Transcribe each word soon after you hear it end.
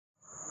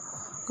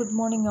Good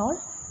morning all.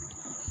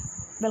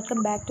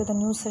 Welcome back to the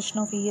new session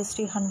of EST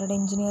 100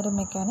 Engineering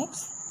Mechanics.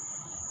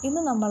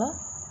 ഇന്ന് നമ്മൾ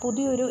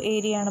പുതിയൊരു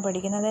area ആണ്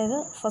പഠിക്കുന്നത്. അതായത്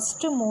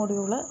ഫസ്റ്റ്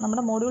മോഡ്യൂൾ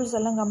നമ്മുടെ മോഡ്യൂൾസ്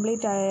എല്ലാം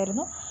കംപ്ലീറ്റ്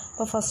ആയിരുന്നു.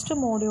 അപ്പോൾ ഫസ്റ്റ്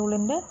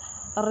മോഡ്യൂളിൻ്റെ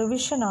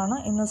റിവിഷനാണ്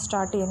ഇന്ന്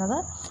സ്റ്റാർട്ട് ചെയ്യുന്നത്.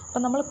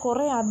 അപ്പോൾ നമ്മൾ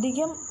കുറേ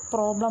അധികം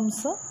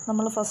പ്രോബ്ലംസ്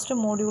നമ്മൾ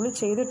ഫസ്റ്റ് മോഡ്യൂളിൽ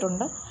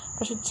ചെയ്തിട്ടുണ്ട്.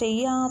 പക്ഷെ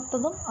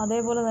ചെയ്യാത്തതും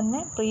അതേപോലെ തന്നെ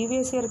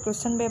പ്രീവിയസ് ഇയർ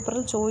ക്വസ്റ്റ്യൻ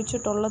പേപ്പറിൽ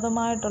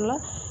ചോദിച്ചിട്ടുള്ളതുമായിട്ടുള്ള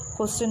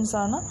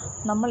ക്വസ്റ്റ്യൻസാണ്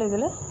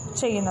നമ്മളിതിൽ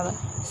ചെയ്യുന്നത്.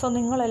 സോ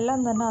നിങ്ങളെല്ലാം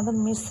തന്നെ അത്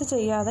മിസ്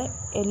ചെയ്യാതെ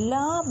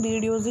എല്ലാ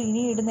വീഡിയോസും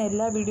ഇനി ഇടുന്ന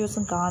എല്ലാ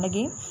വീഡിയോസും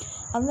കാണുകയും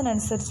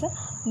അതിനനുസരിച്ച്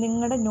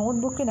നിങ്ങളുടെ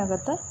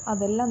നോട്ട്ബുക്കിനകത്ത്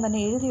അതെല്ലാം തന്നെ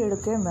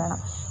എഴുതിയെടുക്കുകയും വേണം.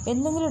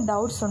 എന്തെങ്കിലും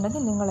ഡൗട്ട്സ്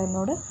ഉണ്ടെങ്കിൽ നിങ്ങൾ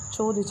എന്നോട്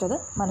ചോദിച്ചത്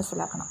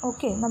മനസ്സിലാക്കണം.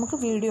 ഓക്കെ, നമുക്ക്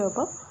വീഡിയോ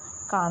ഇപ്പോൾ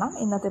കാണാം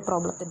ഇന്നത്തെ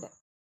പ്രോബ്ലത്തിൻ്റെ.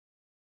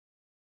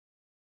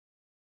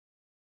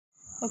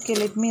 Okay,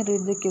 let me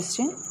read the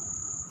question.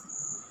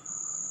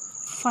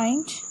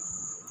 Find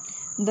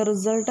the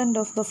resultant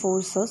of the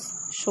forces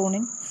shown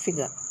in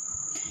figure.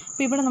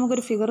 അപ്പോൾ ഇവിടെ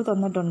നമുക്കൊരു ഫിഗർ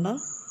തന്നിട്ടുണ്ട്,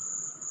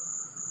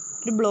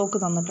 ഒരു ബ്ലോക്ക്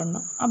തന്നിട്ടുണ്ട്.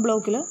 ആ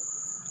ബ്ലോക്കിൽ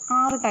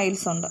 6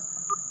 ടൈൽസ് ഉണ്ട്.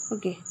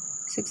 ഓക്കെ,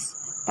 6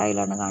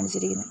 ടൈലാണ്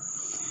കാണിച്ചിരിക്കുന്നത്.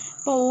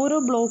 അപ്പോൾ ഓരോ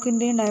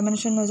ബ്ലോക്കിൻ്റെയും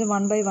ഡയമെൻഷൻ എന്ന് വെച്ചാൽ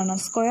 1/1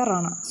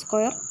 സ്ക്വയറാണ്,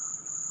 സ്ക്വയർ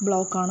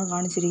ബ്ലോക്കാണ്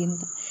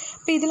കാണിച്ചിരിക്കുന്നത്.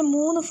 അപ്പോൾ ഇതിൽ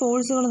 3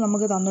 ഫോഴ്സുകൾ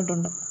നമുക്ക്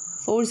തന്നിട്ടുണ്ട്.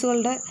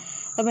 ഫോഴ്സുകളുടെ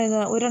അപ്പോൾ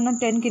ഒരെണ്ണം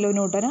 10 കിലോ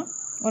ന്യൂട്ടന്,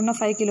 ഒരെണ്ണം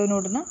 5 കിലോ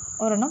ന്യൂട്ടന്,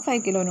 ഒരെണ്ണം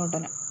 5 കിലോ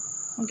ന്യൂട്ടന്.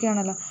 ഓക്കെ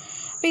ആണല്ലോ.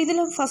 അപ്പോൾ ഇതിൽ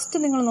ഫസ്റ്റ്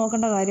നിങ്ങൾ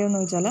നോക്കേണ്ട കാര്യമെന്ന്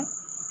വെച്ചാൽ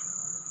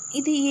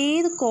ഇത്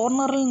ഏത്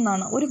കോർണറിൽ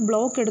നിന്നാണ് ഒരു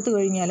ബ്ലോക്ക് എടുത്തു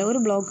കഴിഞ്ഞാൽ,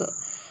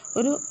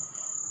 ഒരു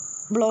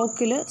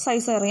ബ്ലോക്കിൽ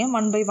സൈസ് അറിയാം,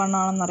 1/1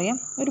 ആണെന്നറിയാം.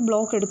 ഒരു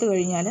ബ്ലോക്ക് എടുത്തു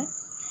കഴിഞ്ഞാൽ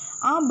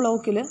ആ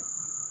ബ്ലോക്കിൽ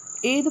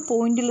ഏത്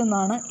പോയിന്റിൽ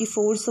നിന്നാണ് ഈ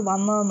ഫോഴ്സ്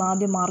വന്നതെന്ന്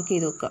ആദ്യം മാർക്ക്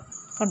ചെയ്ത് വെക്കുക.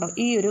 കണ്ടോ,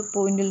 ഈ ഒരു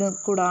പോയിന്റിൽ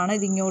കൂടാണ്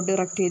ഇതിങ്ങോട്ട്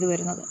ഇറക്റ്റ് ചെയ്ത്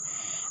വരുന്നത്.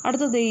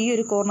 അടുത്തത് ഈ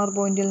ഒരു കോർണർ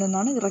പോയിന്റിൽ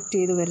നിന്നാണ് ഇറക്റ്റ്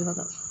ചെയ്ത്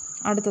വരുന്നത്.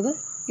 അടുത്തത്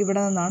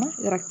ഇവിടെ നിന്നാണ്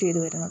ഇറക്റ്റ് ചെയ്ത്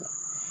വരുന്നത്.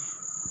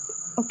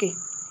 ഓക്കെ,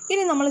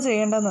 ഇനി നമ്മൾ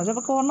ചെയ്യേണ്ടതെന്ന് വെച്ചാൽ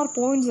അപ്പോൾ കോർണർ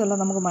പോയിൻറ്റ്സ് എല്ലാം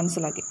നമുക്ക്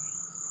മനസ്സിലാക്കി.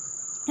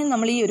 ഇനി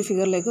നമ്മൾ ഈ ഒരു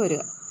ഫിഗറിലേക്ക്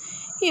വരിക.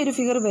 ഈ ഒരു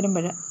ഫിഗർ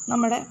വരുമ്പോൾ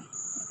നമ്മുടെ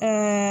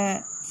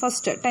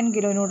ഫസ്റ്റ് 10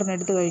 കിലോ ന്യൂട്ടൺ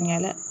എടുത്തു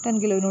കഴിഞ്ഞാൽ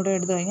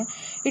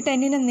ഈ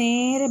 10നെ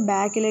നേരെ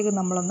ബാക്കിലേക്ക്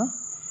നമ്മളൊന്ന്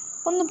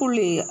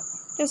പുള്ളി ചെയ്യുക.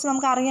 ജസ്റ്റ്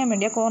നമുക്ക് അറിയാൻ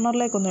വേണ്ടി ആ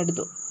കോർണറിലേക്കൊന്ന്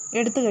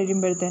എടുത്തു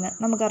കഴിയുമ്പോഴത്തേന്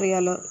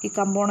നമുക്കറിയാമല്ലോ ഈ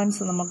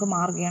കമ്പോണൻസ് നമുക്ക്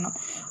മാർക്ക് ചെയ്യണം.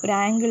 ഒരു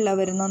ആംഗിളിലാണ്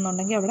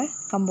വരുന്നതെന്നുണ്ടെങ്കിൽ അവിടെ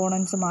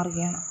കമ്പോണൻസ് മാർക്ക്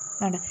ചെയ്യണം.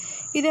 അതെ,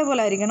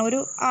 ഇതേപോലെ ആയിരിക്കണം. ഒരു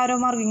ആരോ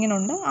മാർക്ക് ഇങ്ങനെ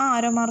ഉണ്ട്. ആ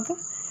ആരോ മാർക്ക്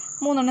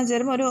 3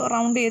 ചേരുമ്പോൾ ഒരു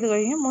റൗണ്ട് ചെയ്ത്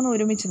കഴിഞ്ഞ് 3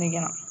 ഒരുമിച്ച്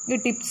നിൽക്കണം, ഈ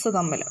ടിപ്സ്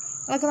തമ്മിൽ.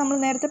 അതൊക്കെ നമ്മൾ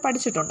നേരത്തെ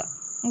പഠിച്ചിട്ടുണ്ട്.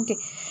 ഓക്കെ,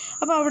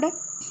 അപ്പോൾ അവിടെ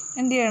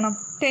എന്ത് ചെയ്യണം?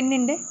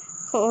 10ൻ്റെ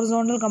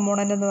ഹൊറിസോണ്ടൽ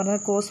കമ്പോണൻ്റ് എന്ന്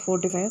പറയുന്നത് cos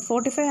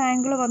 45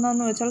 ആംഗിൾ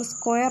വന്നതെന്ന് വെച്ചാൽ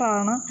സ്ക്വയർ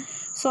ആണ്.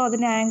 സോ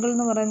അതിൻ്റെ ആംഗിൾ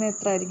എന്ന് പറയുന്നത്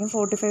എത്ര ആയിരിക്കും?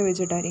 45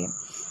 വെച്ചിട്ടായിരിക്കും.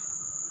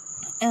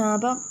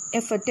 അപ്പം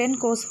 10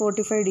 cos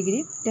 45 degree,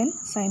 10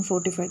 sin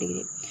 45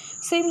 degree.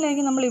 Same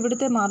like നമ്മൾ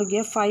ഇവിടുത്തെ മാർക്ക്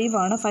ചെയ്യുക 5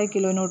 ആണ്, 5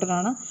 കിലോ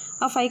ന്യൂട്ടനാണ്.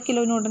 ആ 5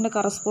 കിലോ ന്യൂട്ടൻ്റെ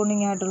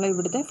കറസ്പോണ്ടിങ് ആയിട്ടുള്ള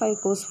ഇവിടുത്തെ 5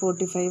 cos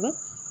 45,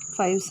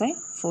 5 sin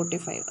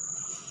 45.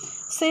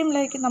 സെയിം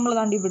ലൈക്ക് നമ്മൾ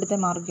താണ്ടി ഇവിടുത്തെ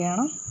മാർക്ക്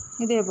ചെയ്യണം.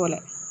 ഇതേപോലെ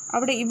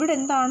ഇവിടെ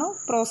എന്താണോ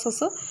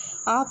പ്രോസസ്സ്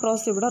ആ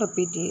പ്രോസസ്സ് ഇവിടെ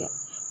റിപ്പീറ്റ് ചെയ്യുക.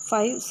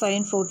 5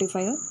 sin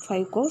 45,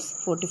 5 cos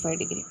 45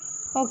 ഡിഗ്രി.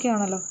 ഓക്കെ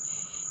ആണല്ലോ.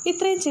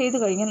 ഇത്രയും ചെയ്ത്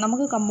കഴിഞ്ഞാൽ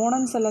നമുക്ക്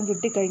കമ്പോണൻസ് എല്ലാം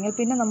കിട്ടിക്കഴിഞ്ഞാൽ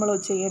പിന്നെ നമ്മൾ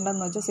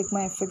ചെയ്യേണ്ടതെന്ന് വെച്ചാൽ സിഗ്മ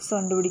fx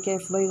കണ്ടുപിടിക്കുക,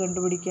 fy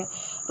കണ്ടുപിടിക്കുക,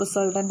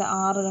 റിസൾട്ടൻ്റ്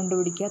r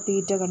കണ്ടുപിടിക്കുക,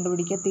 തീറ്റ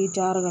കണ്ടുപിടിക്കുക, തീറ്റ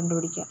r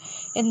കണ്ടുപിടിക്കുക.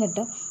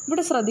 എന്നിട്ട്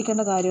ഇവിടെ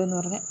ശ്രദ്ധിക്കേണ്ട കാര്യമെന്ന്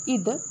പറഞ്ഞാൽ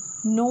ഇത്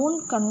നോൺ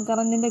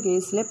കൺകറൻറ്റിൻ്റെ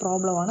കേസിലെ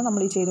പ്രോബ്ലമാണ്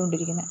നമ്മൾ ഈ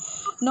ചെയ്തുകൊണ്ടിരിക്കുന്നത്.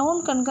 നോൺ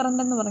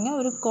കൺകറൻ്റ് എന്ന് പറഞ്ഞാൽ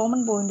ഒരു കോമൺ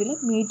പോയിന്റിൽ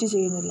മീറ്റ്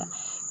ചെയ്യുന്നില്ല.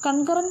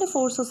 കൺകറൻറ്റ്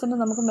ഫോഴ്സസിൻ്റെ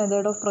നമുക്ക്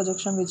മെത്തേഡ് ഓഫ്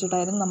പ്രൊജക്ഷൻ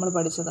വെച്ചിട്ടായിരുന്നു നമ്മൾ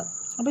പഠിച്ചത്.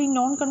 അപ്പോൾ ഈ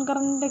നോൺ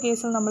കൺകറൻറ്റിൻ്റെ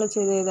കേസിൽ നമ്മൾ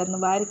ചെയ്തായിരുന്നു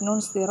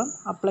വാരിക്നോൺസ് തിയറം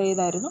അപ്ലൈ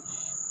ചെയ്തായിരുന്നു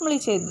നമ്മൾ ഈ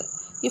ചെയ്തത്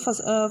ഈ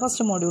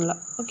ഫസ്റ്റ് മോഡ്യൂളിൽ.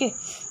 ഓക്കെ,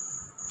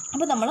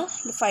 അപ്പോൾ നമ്മൾ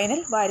ഫൈനൽ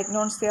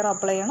വാരിക്നോൺസ് തിയറം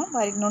അപ്ലൈ ചെയ്യണം.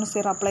 വാരിക്നോൺസ്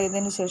തിയറം അപ്ലൈ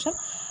ചെയ്തതിന് ശേഷം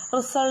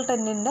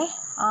റിസൾട്ടൻറ്റിൻ്റെ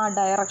ആ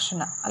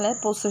ഡയറക്ഷൻ അല്ലെങ്കിൽ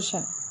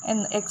പൊസിഷൻ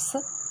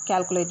എക്സ്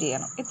കാൽക്കുലേറ്റ്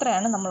ചെയ്യണം.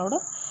 ഇത്രയാണ്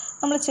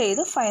നമ്മൾ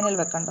ചെയ്ത് ഫൈനൽ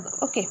വെക്കേണ്ടത്.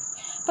 ഓക്കെ,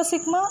 അപ്പോൾ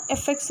സിഗ്മ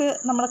fx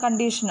നമ്മൾ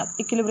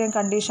ഇക്വിലിബ്രിയം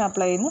കണ്ടീഷൻ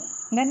അപ്ലൈ ചെയ്യുന്നു.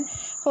 ദെൻ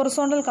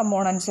ഹൊറിസോണ്ടൽ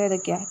കമ്പോണൻസ്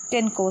ഏതൊക്കെയാണ്?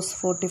 10 cos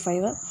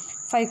 45,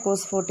 5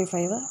 cos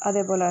 45,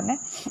 അതേപോലെ തന്നെ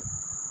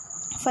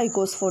 5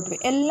 cos 45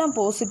 എല്ലാം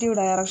പോസിറ്റീവ്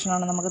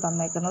ഡയറക്ഷനാണ് നമുക്ക്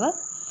തന്നേക്കുന്നത്.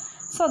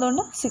 സോ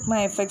അതുകൊണ്ട് സിഗ്മ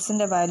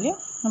fxൻ്റെ വാല്യൂ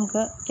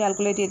നമുക്ക്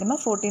കാൽക്കുലേറ്റ് ചെയ്യുമ്പോൾ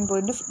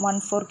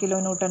 14.14 കിലോ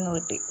ന്യൂട്ടൺ എന്ന്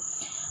കിട്ടി.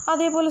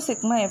 അതേപോലെ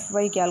സിഗ്മ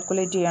fy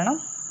കാൽക്കുലേറ്റ് ചെയ്യണം.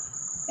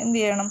 എന്ത്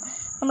ചെയ്യണം?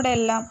 നമ്മുടെ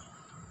എല്ലാം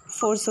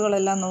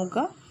ഫോഴ്സുകളെല്ലാം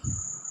നോക്കുക.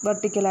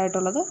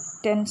 വെർട്ടിക്കലായിട്ടുള്ളത്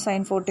 10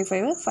 sin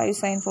 45, 5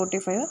 sin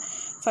 45,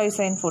 5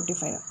 sin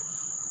 45.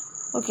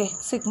 Okay,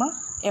 sigma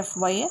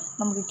fy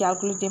നമുക്ക്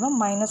കാൽക്കുലേറ്റ് ചെയ്യുമ്പോൾ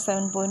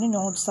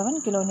 -7.07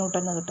 കിലോ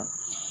ന്യൂട്ടൺ എന്ന് കിട്ടും.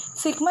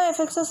 സിഗ്മ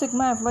fx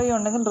സിഗ്മ fy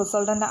ഉണ്ടെങ്കിൽ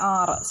resultant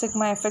r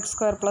sigma fx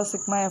square plus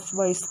sigma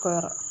fy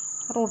square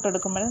root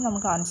എടുക്കുമ്പോഴേ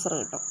നമുക്ക് ആൻസർ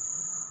കിട്ടും.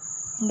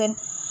 ദെൻ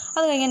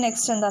അത് കഴിഞ്ഞ്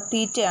നെക്സ്റ്റ് എന്താ?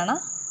 തീറ്റയാണ്.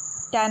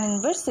 Tan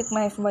inverse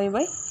sigma fy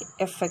by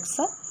fx.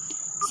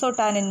 So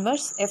tan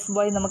inverse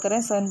fy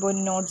നമുക്കറിയാം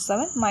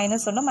 7.07,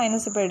 മൈനസ് ഉണ്ട്,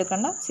 മൈനസ് ഇപ്പോൾ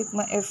എടുക്കേണ്ട,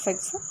 സിഗ്മ fx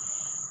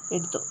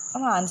എടുത്തു,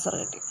 അപ്പോൾ ആൻസർ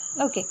കിട്ടി.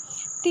 ഓക്കെ,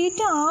 തീറ്റ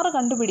ആറ്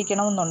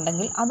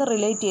കണ്ടുപിടിക്കണമെന്നുണ്ടെങ്കിൽ അത്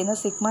റിലേറ്റ് ചെയ്യുന്ന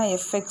സിഗ്മ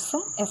എഫ്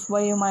എക്സും എഫ്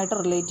വൈയുമായിട്ട്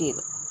റിലേറ്റ്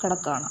ചെയ്ത്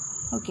കിടക്കുകയാണ്.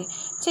 ഓക്കെ,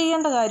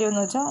 ചെയ്യേണ്ട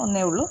കാര്യമെന്ന് വെച്ചാൽ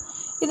ഒന്നേ ഉള്ളൂ,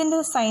 ഇതിൻ്റെ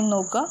സൈൻ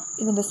നോക്കുക,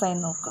 ഇതിൻ്റെ സൈൻ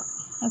നോക്കുക.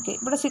 ഓക്കെ,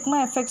 ഇവിടെ സിഗ്മ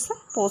എഫ് എക്സ്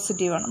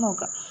പോസിറ്റീവാണ്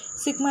നോക്കുക.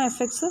 സിഗ്മ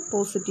എഫ് എക്സ്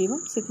പോസിറ്റീവും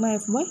സിഗ്മ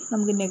എഫ് വൈ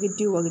നമുക്ക്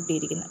നെഗറ്റീവാണ്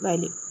കിട്ടിയിരിക്കുന്നത്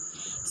value.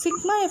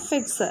 Sigma F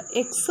X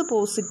X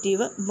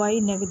positive Y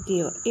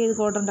negative ഏത്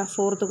ക്വാഡ്രൻ്റാണ്?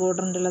 ഫോർത്ത്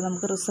ക്വാഡ്രൻ്റിലാണ്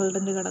നമുക്ക്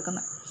റിസൾട്ടൻ്റ്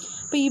കിടക്കുന്നത്.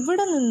 അപ്പോൾ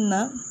ഇവിടെ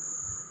നിന്ന്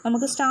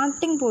നമുക്ക്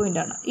സ്റ്റാർട്ടിംഗ്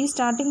പോയിൻ്റാണ്. ഈ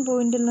സ്റ്റാർട്ടിംഗ്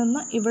പോയിന്റിൽ നിന്ന്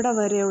ഇവിടെ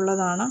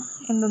വരെയുള്ളതാണ്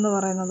എന്തെന്ന്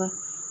പറയുന്നത്,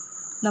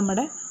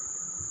 നമ്മുടെ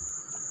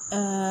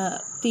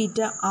തീറ്റ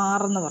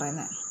ആറെന്ന്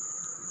പറയുന്നത്.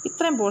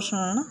 ഇത്രയും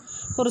പോർഷനാണ്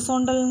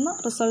ഹൊറിസോണ്ടലിൽ നിന്ന്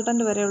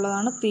റിസൾട്ടൻ്റ്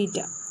വരെയുള്ളതാണ് തീറ്റ.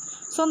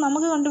 സോ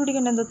നമുക്ക്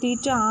കണ്ടുപിടിക്കേണ്ടത് എന്താ?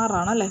 തീറ്റ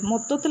ആറാണ് അല്ലേ.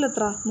 മൊത്തത്തിൽ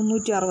എത്ര?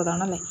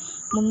 360 അല്ലേ.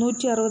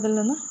 360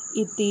 നിന്ന്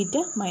ഈ തീറ്റ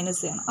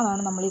മൈനസ് ചെയ്യണം.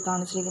 അതാണ് നമ്മൾ ഈ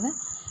കാണിച്ചിരിക്കുന്നത്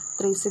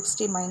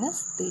 360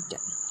 മൈനസ് തീറ്റ.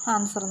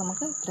 ആൻസർ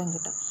നമുക്ക് ഇത്രയും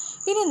കിട്ടും.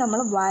 ഇനി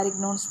നമ്മൾ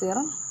വാരിഗ്നോൺസ്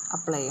തിയറം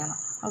അപ്ലൈ ചെയ്യണം.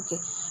 ഓക്കെ,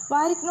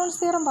 വാരിഗ്നോൺസ്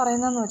തിയറം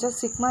പറയുന്നതെന്ന് വെച്ചാൽ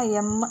sigma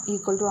M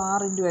equal to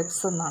R into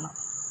X എന്നാണ്.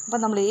 അപ്പം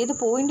നമ്മൾ ഏത്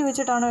പോയിന്റ്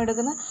വെച്ചിട്ടാണോ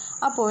എടുക്കുന്നത്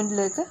ആ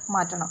പോയിന്റിലേക്ക്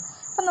മാറ്റണം.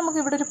 അപ്പം നമുക്ക്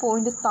ഇവിടെ ഒരു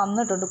പോയിന്റ്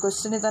തന്നിട്ടുണ്ട്,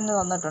 ക്വസ്റ്റ്യനിൽ തന്നെ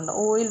തന്നിട്ടുണ്ട്.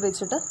 ഓയിൽ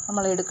വെച്ചിട്ട്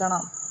നമ്മൾ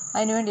എടുക്കണം,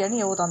 അതിന് വേണ്ടിയാണ്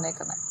ഈ ഓ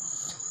തന്നേക്കുന്നത്.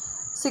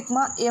 Sigma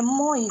M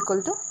O equal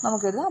to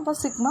നമുക്ക് എഴുതാം. അപ്പോൾ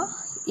sigma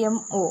M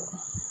O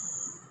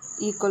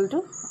equal to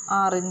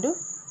R into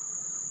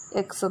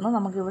X എന്ന്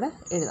നമുക്കിവിടെ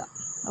എഴുതാം.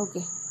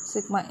 Okay,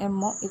 sigma M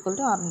O equal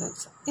to R into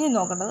X. ഇനി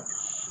നോക്കേണ്ടത്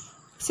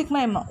സിഗ്മ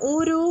എം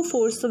ഓരോ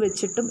ഫോഴ്സ്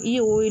വെച്ചിട്ടും ഈ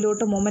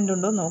ഓയിലോട്ട് മൊമെൻ്റ്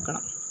ഉണ്ടോ എന്ന്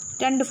നോക്കണം.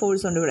 2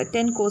 ഫോഴ്സ് ഉണ്ട് ഇവിടെ.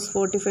 10 cos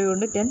 45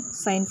 ഉണ്ട്, 10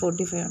 sin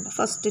 45 ഉണ്ട്.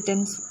 ഫസ്റ്റ്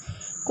 10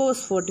 cos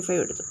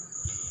 45 എടുത്തു.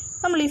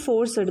 നമ്മൾ ഈ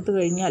ഫോഴ്സ് എടുത്തു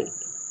കഴിഞ്ഞാൽ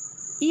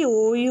ഈ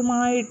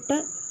ഓയുമായിട്ട്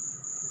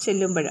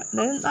ചെല്ലുമ്പോൾ,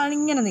 അതായത്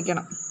ഇങ്ങനെ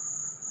നിൽക്കണം.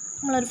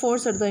 നമ്മളൊരു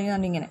ഫോഴ്സ് എടുത്തു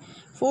കഴിഞ്ഞാൽ ഇങ്ങനെ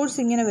ഫോഴ്സ്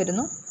ഇങ്ങനെ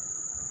വരുന്നു,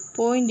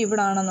 പോയിൻ്റ്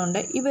ഇവിടെ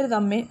ആണെന്നുണ്ടെങ്കിൽ ഇവർ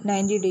തമ്മിൽ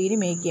 90 ഡിഗ്രി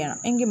മേക്ക് ചെയ്യണം,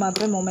 എങ്കിൽ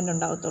മാത്രമേ മൊമെൻ്റ്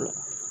ഉണ്ടാകത്തുള്ളൂ.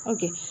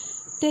 ഓക്കെ,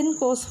 10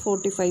 cos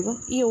 45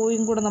 ഈ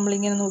ഓയും കൂടെ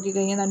നമ്മളിങ്ങനെ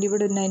നോക്കിക്കഴിഞ്ഞാൽ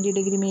ഇവിടെ ഒരു 90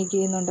 ഡിഗ്രി മേക്ക്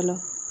ചെയ്യുന്നുണ്ടല്ലോ.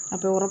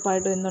 അപ്പോൾ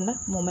ഉറപ്പായിട്ടും എന്തുണ്ട്?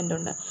 മൊമെൻ്റ്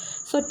ഉണ്ട്.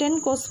 So 10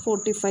 cos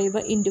 45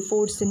 into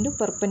force into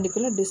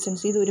perpendicular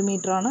distance. ഇത് 1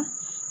 മീറ്ററാണ്,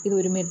 ഇത്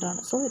 1 മീറ്ററാണ്.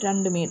 സോ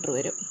 2 മീറ്റർ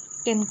വരും.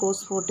 10 cos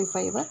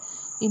 45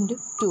 ഇൻറ്റു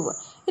 2.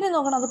 ഇനി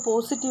നോക്കണം അത്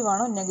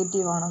പോസിറ്റീവാണോ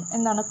നെഗറ്റീവാണോ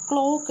എന്താണ്.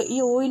 ക്ലോക്ക് ഈ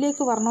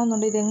ഓയിലേക്ക്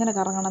വരണമെന്നുണ്ടെങ്കിൽ ഇതെങ്ങനെ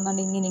കറങ്ങണം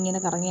എന്നാണ്,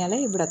 ഇങ്ങനെ കറങ്ങിയാലേ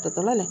ഇവിടെ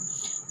എത്തത്തുള്ളൂ അല്ലേ.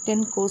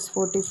 10 cos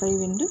 45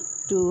 ഇൻറ്റു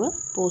 2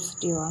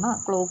 പോസിറ്റീവാണ്,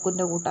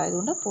 ക്ലോക്കിൻ്റെ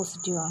കൂട്ടായതുകൊണ്ട്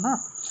പോസിറ്റീവാണ്.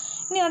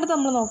 ഇനി അടുത്ത്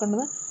നമ്മൾ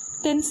നോക്കേണ്ടത്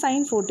 10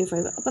 sin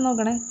 45. അപ്പോൾ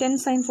നോക്കണേ, 10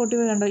 sin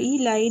 45 കണ്ടോ, ഈ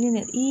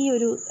ലൈനിന് ഈ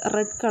ഒരു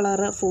റെഡ്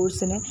കളർ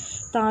ഫോഴ്സിനെ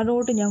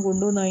താഴോട്ട് ഞാൻ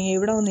കൊണ്ടുവന്ന് കഴിഞ്ഞാൽ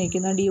ഇവിടെ വന്ന്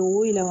നിൽക്കുന്നുണ്ട്, ഈ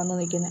ഓയിലാണ് വന്ന്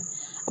നിൽക്കുന്നത്.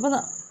 അപ്പോൾ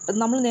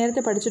നമ്മൾ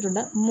നേരത്തെ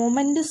പഠിച്ചിട്ടുണ്ട്,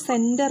 മൊമെൻറ്റ്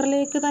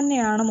സെൻറ്ററിലേക്ക്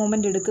തന്നെയാണ്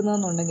മൊമെൻറ്റ്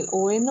എടുക്കുന്നതെന്നുണ്ടെങ്കിൽ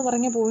ഒ എന്ന്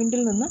പറഞ്ഞ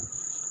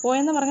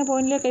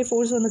പോയിന്റിലേക്ക് ഈ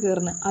ഫോഴ്സ് വന്ന്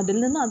കയറുന്നത്, അതിൽ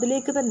നിന്ന്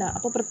അതിലേക്ക് തന്നെ.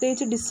 അപ്പോൾ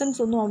പ്രത്യേകിച്ച് ഡിസ്റ്റൻസ്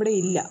ഒന്നും അവിടെ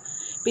ഇല്ല.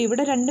 ഇപ്പോൾ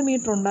ഇവിടെ 2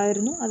 മീറ്റർ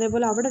ഉണ്ടായിരുന്നു,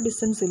 അതേപോലെ അവിടെ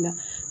ഡിസ്റ്റൻസ് ഇല്ല.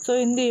 സോ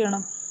എന്ത്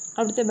ചെയ്യണം?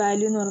 അവിടുത്തെ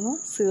വാല്യൂ എന്ന് പറയുന്നത്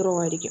 0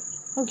 ആയിരിക്കും.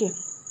 ഓക്കെ,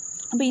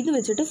 അപ്പോൾ ഇത്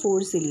വെച്ചിട്ട്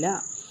ഫോഴ്സ് ഇല്ല.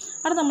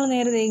 അവിടെ നമ്മൾ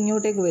നേരെ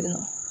ഇങ്ങോട്ടേക്ക്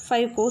വരുന്നു,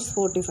 5 cos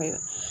 45.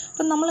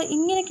 അപ്പം നമ്മൾ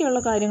ഇങ്ങനെയൊക്കെയുള്ള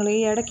കാര്യങ്ങൾ ഈ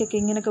ഇടയ്ക്കൊക്കെ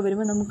ഇങ്ങനെയൊക്കെ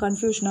വരുമ്പോൾ നമുക്ക്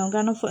കൺഫ്യൂഷൻ ആകും.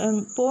 കാരണം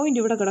പോയിന്റ്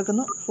ഇവിടെ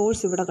കിടക്കുന്നു,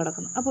 ഫോഴ്സ് ഇവിടെ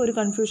കിടക്കുന്നു. അപ്പോൾ ഒരു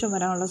കൺഫ്യൂഷൻ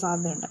വരാനുള്ള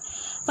സാധ്യതയുണ്ട്.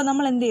 അപ്പോൾ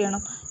നമ്മൾ എന്ത്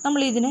ചെയ്യണം?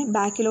 നമ്മൾ ഇതിനെ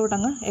ബാക്കിലോട്ട്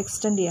അങ്ങ്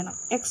എക്സ്റ്റെൻഡ് ചെയ്യണം.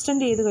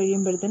 എക്സ്റ്റെൻഡ് ചെയ്ത്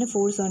കഴിയുമ്പോഴത്തേന്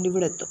ഫോഴ്സ് കണ്ട്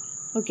ഇവിടെ എത്തും.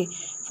 ഓക്കെ,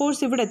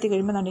 ഫോഴ്സ് ഇവിടെ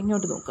എത്തിക്കഴിയുമ്പോൾ നമ്മൾ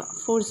ഇങ്ങോട്ട് നോക്കുക,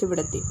 ഫോഴ്സ്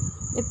ഇവിടെ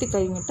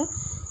എത്തിക്കഴിഞ്ഞിട്ട്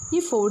ഈ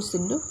ഫോഴ്സ്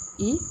ഇൻറ്റു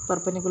ഈ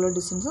പെർപെൻഡിക്കുലർ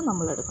ഡിസ്റ്റൻസ്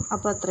നമ്മൾ എടുക്കും.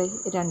 അപ്പോൾ അത്രയും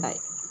 2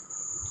 ആയി.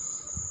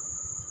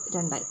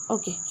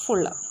 Okay,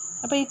 full.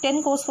 അപ്പോൾ ഈ 10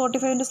 cos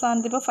 45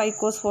 സ്ഥാനത്ത് ഇപ്പോൾ 5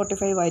 cos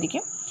 45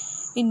 ആയിരിക്കും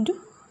ഇൻറ്റു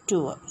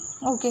 2.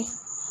 ഓക്കെ,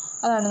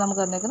 അതാണ്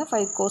നമുക്ക് തന്നേക്കുന്നത്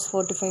 5 cos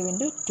 45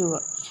 ഇൻറ്റു 2.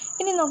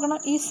 ഇനി നോക്കണം,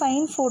 ഈ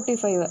sin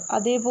 45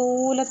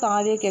 അതേപോലെ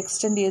താഴേക്ക്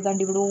എക്സ്റ്റെൻഡ്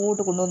ചെയ്താണ്ട്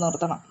ഇവിടോട്ട് കൊണ്ടുവന്ന്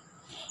നിർത്തണം.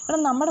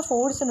 കാരണം നമ്മുടെ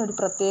ഫോഴ്സിനൊരു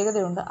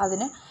പ്രത്യേകതയുണ്ട്.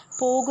 അതിന്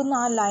പോകുന്ന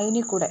ആ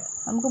ലൈനിൽ കൂടെ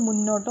നമുക്ക്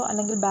മുന്നോട്ടോ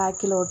അല്ലെങ്കിൽ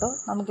ബാക്കിലോട്ടോ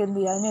നമുക്ക് എന്ത്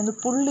ചെയ്യാം, അതിനെ ഒന്ന്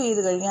പുള്ള്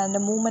ചെയ്ത് കഴിഞ്ഞാൽ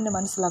അതിൻ്റെ മൂവ്മെൻറ്റ്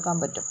മനസ്സിലാക്കാൻ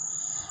പറ്റും.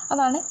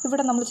 അതാണ്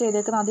ഇവിടെ നമ്മൾ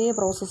ചെയ്തേക്കുന്ന അതേ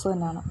പ്രോസസ്സ്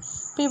തന്നെയാണ്.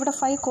 അപ്പോൾ ഇവിടെ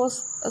 5 cos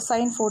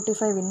sin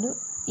 45 ഇൻറ്റു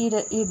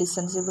ഈ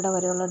ഡിസ്റ്റൻസ് ഇവിടെ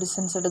വരെയുള്ള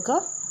ഡിസ്റ്റൻസ് എടുക്കുക,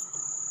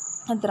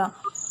 എത്ര?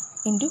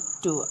 ഇൻറ്റു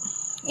 2.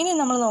 ഇനി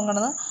നമ്മൾ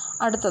നോക്കുന്നത്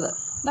അടുത്തത്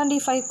അതാണ്ട് ഈ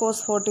 5 cos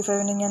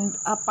 45 ഞാൻ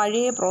ആ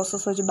പഴയ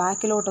പ്രോസസ്സ് വെച്ച്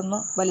ബാക്കിലോട്ടൊന്ന്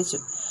വലിച്ചു.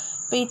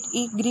 അപ്പോൾ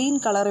ഈ ഗ്രീൻ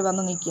കളറിൽ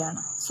വന്ന് നിൽക്കുകയാണ്.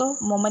 സോ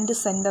മൊമെൻറ്റ്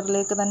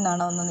സെൻറ്ററിലേക്ക്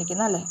തന്നെയാണ് വന്ന്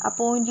നിൽക്കുന്നത് അല്ലേ, ആ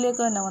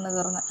പോയിന്റിലേക്ക് തന്നെ വന്ന്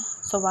കയറുന്നത്.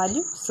 സോ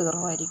വാല്യൂ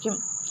 0 ആയിരിക്കും.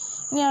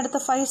 ഇനി അടുത്ത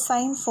 5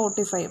 sin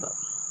 45.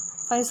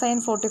 5 sin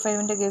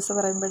 45ൻ്റെ കേസ്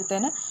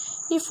പറയുമ്പോഴത്തേന്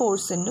ഈ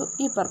ഫോഴ്സ് ഇൻറ്റു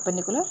ഈ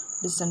പെർപെൻഡിക്കുലർ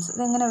ഡിസ്റ്റൻസ്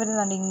ഇതെങ്ങനെ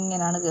വരുന്നതാണ്,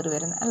 ഇങ്ങനെയാണ് കയറി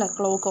വരുന്നത് അല്ലേ,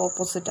 clock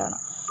ഓപ്പോസിറ്റാണ്.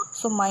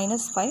 So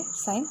 -5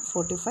 sin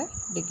 45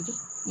 degree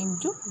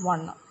into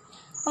 1.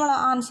 നമ്മൾ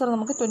ആൻസർ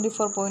നമുക്ക്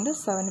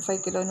 24.75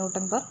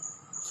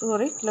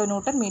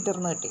 കിലോന്യൂട്ടൺ മീറ്റർ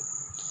എന്ന് കിട്ടി.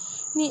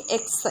 ഇനി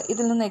എക്സ്,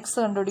 ഇതിൽ നിന്ന് എക്സ്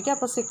കണ്ടുപിടിക്കുക.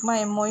 അപ്പോൾ സിഗ്മ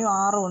എം ഒയും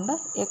ആറും ഉണ്ട്.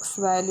 എക്സ്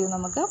വാല്യൂ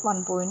നമുക്ക്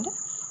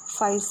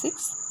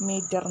 1.56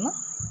 മീറ്ററിന്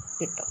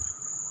കിട്ടും.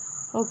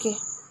 ഓക്കെ,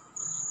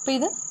 അപ്പോൾ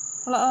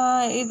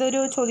ഇതൊരു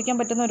ചോദിക്കാൻ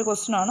പറ്റുന്ന ഒരു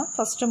ക്വസ്റ്റ്യനാണ്,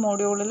 ഫസ്റ്റ്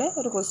മോഡ്യൂളിലെ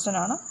ഒരു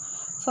ക്വസ്റ്റ്യനാണ്.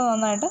 സോ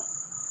നന്നായിട്ട്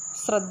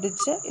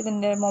ശ്രദ്ധിച്ച്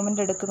ഇതിൻ്റെ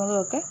മൊമെൻ്റ്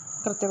എടുക്കുന്നതുമൊക്കെ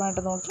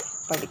കൃത്യമായിട്ട് നോക്കി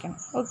പഠിക്കണം.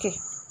 ഓക്കെ.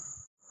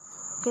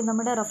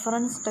 നമ്മുടെ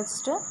റെഫറൻസ്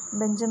ടെക്സ്റ്റ്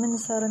ബെഞ്ചമിൻ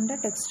സാറിൻ്റെ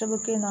ടെക്സ്റ്റ്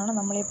ബുക്കിൽ നിന്നാണ്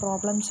നമ്മൾ ഈ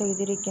പ്രോബ്ലം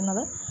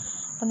ചെയ്തിരിക്കുന്നത്.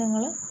 അപ്പോൾ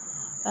നിങ്ങൾ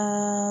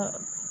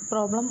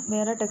പ്രോബ്ലം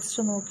വേറെ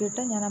ടെക്സ്റ്റ്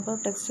നോക്കിയിട്ട് ഞാനപ്പോൾ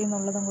ടെക്സ്റ്റിൽ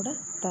നിന്നുള്ളതും കൂടെ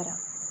തരാം.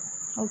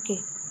 Okay.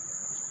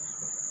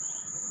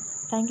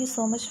 Thank you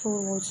so much for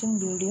watching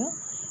video.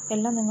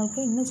 എല്ലാം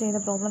നിങ്ങൾക്ക് ഇന്ന് ചെയ്ത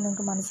പ്രോബ്ലം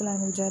നിങ്ങൾക്ക്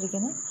മനസ്സിലായെന്ന്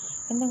വിചാരിക്കുന്നു.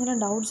 എന്തെങ്കിലും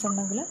ഡൗട്ട്സ്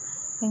ഉണ്ടെങ്കിൽ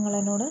നിങ്ങൾ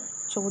എന്നോട്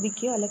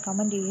ചോദിക്കുകയോ അല്ലെങ്കിൽ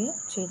കമൻറ്റ് ചെയ്യുകയോ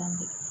ചെയ്താൽ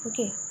മതി.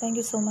 Okay. Thank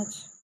you so much.